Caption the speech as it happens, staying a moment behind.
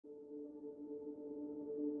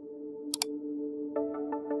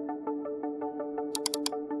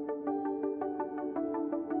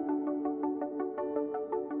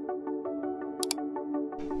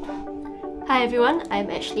Hi everyone,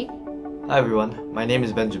 I'm Ashley. Hi everyone, my name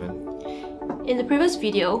is Benjamin. In the previous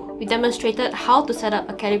video, we demonstrated how to set up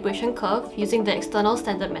a calibration curve using the external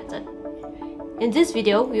standard method. In this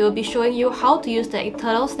video, we will be showing you how to use the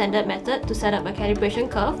internal standard method to set up a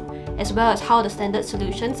calibration curve, as well as how the standard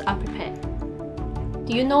solutions are prepared.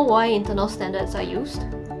 Do you know why internal standards are used?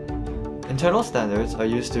 Internal standards are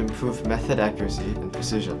used to improve method accuracy and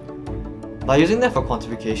precision. By using them for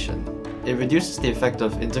quantification, it reduces the effect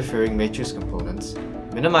of interfering matrix components,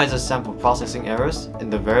 minimizes sample processing errors,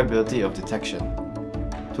 and the variability of detection.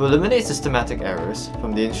 To eliminate systematic errors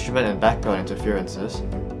from the instrument and background interferences,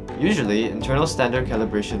 usually internal standard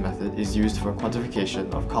calibration method is used for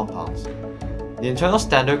quantification of compounds. The internal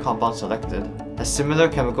standard compound selected has similar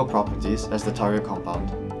chemical properties as the target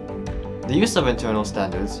compound. The use of internal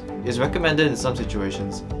standards is recommended in some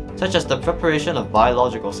situations, such as the preparation of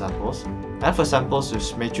biological samples and for samples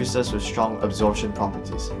with matrices with strong absorption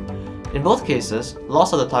properties. In both cases,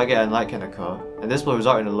 loss of the target analyte can occur, and this will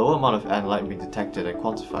result in a lower amount of analyte being detected and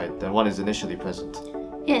quantified than what is initially present.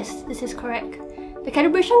 Yes, this is correct. The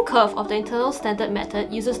calibration curve of the internal standard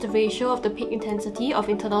method uses the ratio of the peak intensity of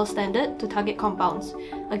internal standard to target compounds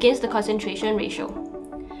against the concentration ratio.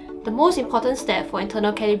 The most important step for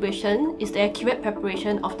internal calibration is the accurate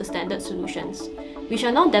preparation of the standard solutions. We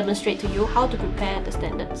shall now demonstrate to you how to prepare the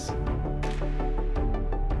standards.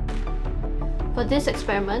 For this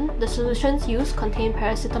experiment, the solutions used contain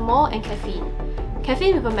paracetamol and caffeine.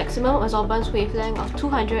 Caffeine with a maximum absorbance wavelength of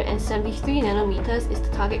 273 nanometers is the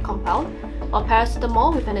target compound, while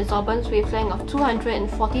paracetamol with an absorbance wavelength of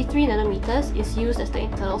 243 nanometers is used as the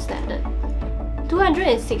internal standard.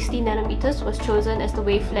 260 nanometers was chosen as the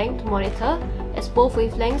wavelength to monitor, as both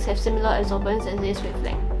wavelengths have similar absorbance as this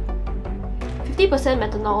wavelength. 50%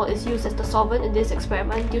 methanol is used as the solvent in this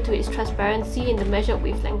experiment due to its transparency in the measured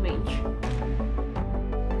wavelength range.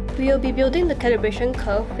 We will be building the calibration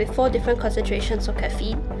curve with 4 different concentrations of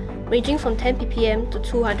caffeine, ranging from 10 ppm to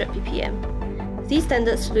 200 ppm. These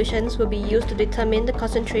standard solutions will be used to determine the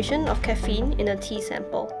concentration of caffeine in a T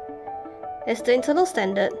sample. As the internal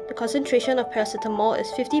standard, the concentration of paracetamol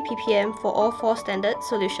is 50 ppm for all 4 standard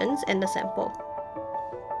solutions and the sample.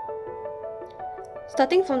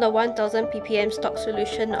 Starting from the 1000 ppm stock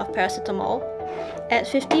solution of paracetamol, add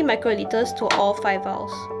 50 microliters to all 5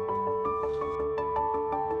 vials.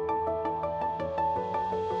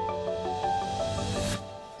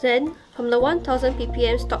 Then, from the 1000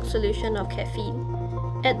 ppm stock solution of caffeine,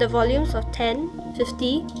 add the volumes of 10,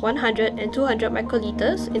 50, 100 and 200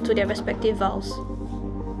 microliters into their respective vials.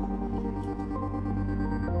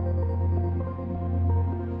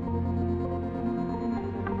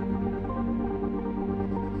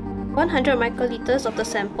 "100 microliters of the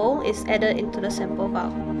sample is added into the sample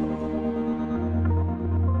vial.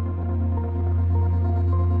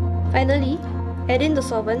 Finally, add in the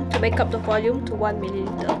solvent to make up the volume to 1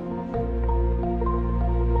 milliliter.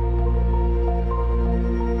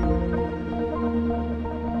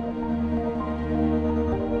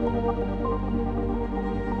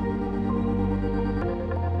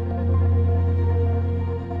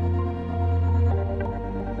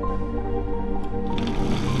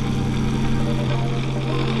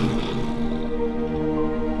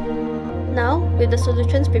 Now, with the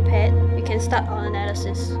solutions prepared, we can start our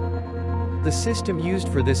analysis. The system used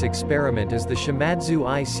for this experiment is the Shimadzu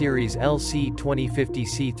I-Series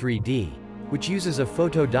LC2050C3D, which uses a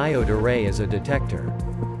photodiode array as a detector.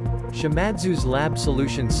 Shimadzu's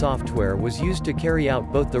LabSolutions software was used to carry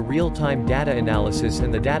out both the real-time data analysis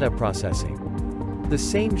and the data processing. The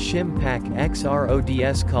same ShimPack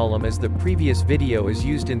XRODS column as the previous video is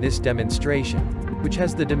used in this demonstration, which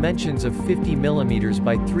has the dimensions of 50 mm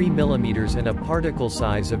by 3 mm and a particle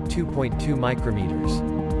size of 2.2 micrometers.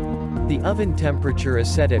 The oven temperature is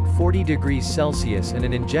set at 40 degrees Celsius and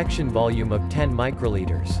an injection volume of 10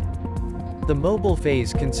 microliters. The mobile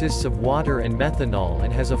phase consists of water and methanol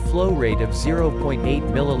and has a flow rate of 0.8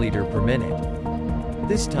 milliliter per minute.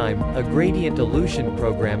 This time, a gradient elution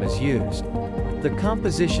program is used. The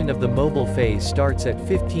composition of the mobile phase starts at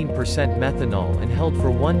 15% methanol and held for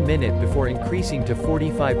 1 minute before increasing to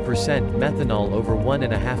 45% methanol over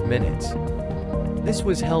 1.5 minutes. This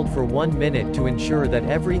was held for 1 minute to ensure that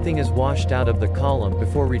everything is washed out of the column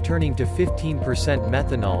before returning to 15%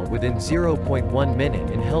 methanol within 0.1 minute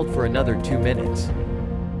and held for another 2 minutes.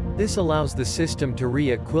 This allows the system to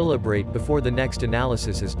re-equilibrate before the next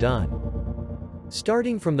analysis is done.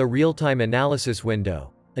 Starting from the real-time analysis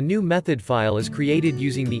window, a new method file is created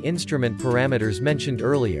using the instrument parameters mentioned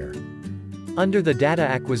earlier. Under the Data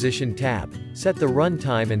Acquisition tab, set the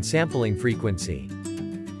runtime and sampling frequency.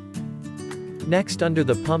 Next, under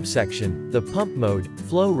the pump section, the pump mode,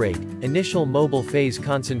 flow rate, initial mobile phase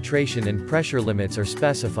concentration and pressure limits are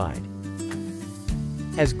specified.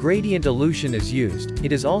 As gradient elution is used,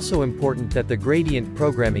 it is also important that the gradient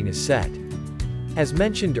programming is set. As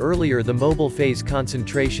mentioned earlier, the mobile phase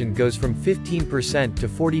concentration goes from 15% to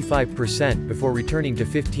 45% before returning to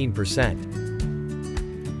 15%.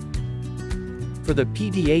 For the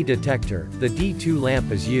PDA detector, the D2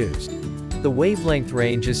 lamp is used. The wavelength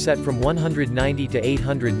range is set from 190 to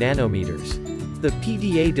 800 nanometers. The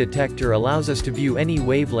PDA detector allows us to view any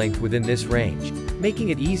wavelength within this range, making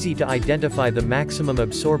it easy to identify the maximum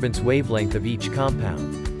absorbance wavelength of each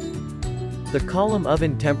compound. The column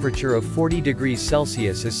oven temperature of 40 degrees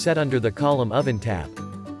Celsius is set under the column oven tab.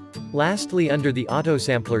 Lastly, under the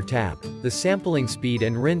autosampler tab, the sampling speed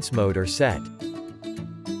and rinse mode are set.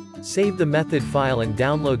 Save the method file and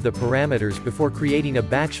download the parameters before creating a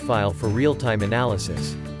batch file for real-time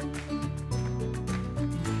analysis.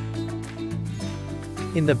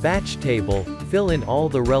 In the batch table, fill in all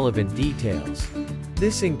the relevant details.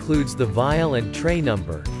 This includes the vial and tray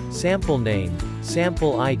number, sample name,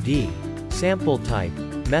 sample ID, sample type,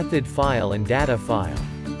 method file and data file.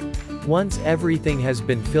 Once everything has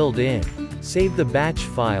been filled in, save the batch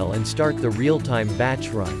file and start the real-time batch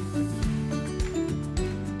run.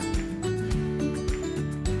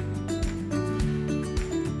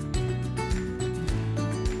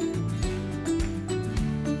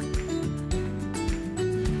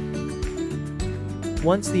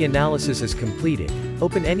 Once the analysis is completed,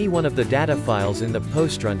 open any one of the data files in the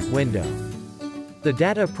postrun window. The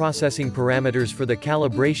data processing parameters for the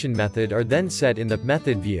calibration method are then set in the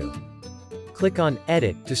method view. Click on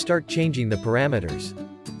Edit to start changing the parameters.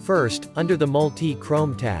 First, under the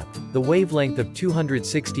Multi-Chrome tab, the wavelength of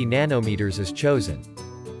 260 nanometers is chosen.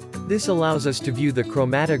 This allows us to view the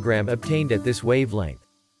chromatogram obtained at this wavelength.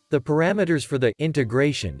 The parameters for the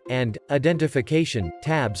Integration and Identification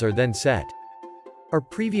tabs are then set. Our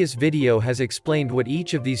previous video has explained what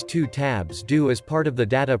each of these two tabs do as part of the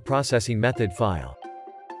data processing method file.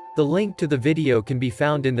 The link to the video can be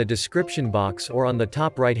found in the description box or on the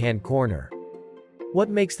top right-hand corner. What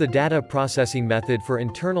makes the data processing method for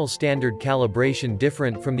internal standard calibration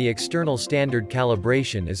different from the external standard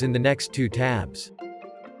calibration is in the next two tabs.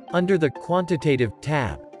 Under the Quantitative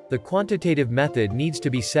tab, the quantitative method needs to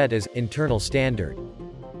be set as internal standard.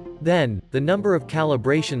 Then, the number of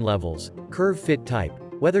calibration levels, curve fit type,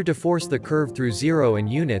 whether to force the curve through 0 and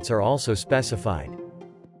units are also specified.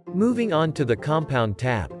 Moving on to the Compound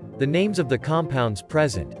tab, the names of the compounds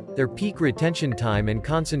present, their peak retention time and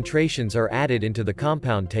concentrations are added into the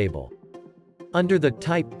compound table. Under the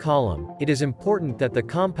Type column, it is important that the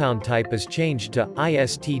compound type is changed to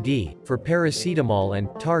ISTD for paracetamol and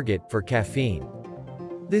Target for caffeine.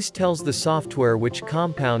 This tells the software which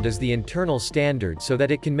compound is the internal standard so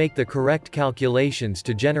that it can make the correct calculations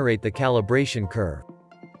to generate the calibration curve.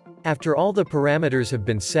 After all the parameters have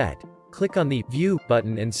been set, click on the View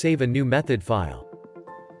button and save a new method file.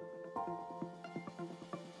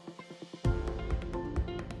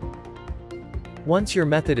 Once your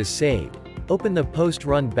method is saved, open the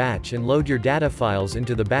post-run batch and load your data files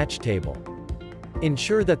into the batch table.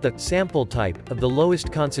 Ensure that the sample type of the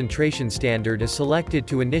lowest concentration standard is selected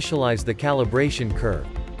to initialize the calibration curve.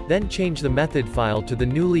 Then change the method file to the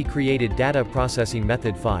newly created data processing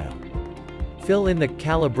method file. Fill in the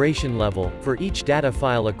calibration level for each data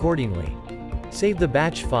file accordingly. Save the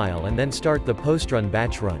batch file and then start the post-run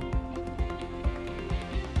batch run.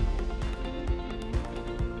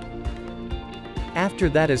 After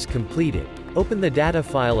that is completed, open the data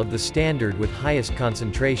file of the standard with highest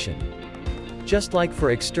concentration. Just like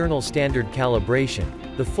for external standard calibration,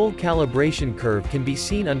 the full calibration curve can be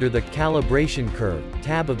seen under the Calibration Curve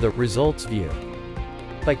tab of the Results view.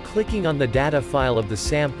 By clicking on the data file of the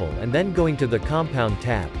sample and then going to the Compound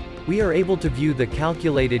tab, we are able to view the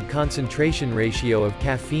calculated concentration ratio of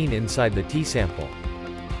caffeine inside the T-sample.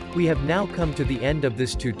 We have now come to the end of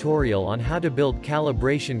this tutorial on how to build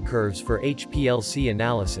calibration curves for HPLC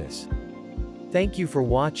analysis. Thank you for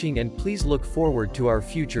watching and please look forward to our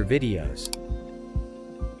future videos.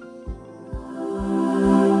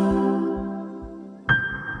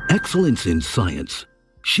 Excellence in science.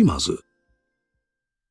 Shimadzu.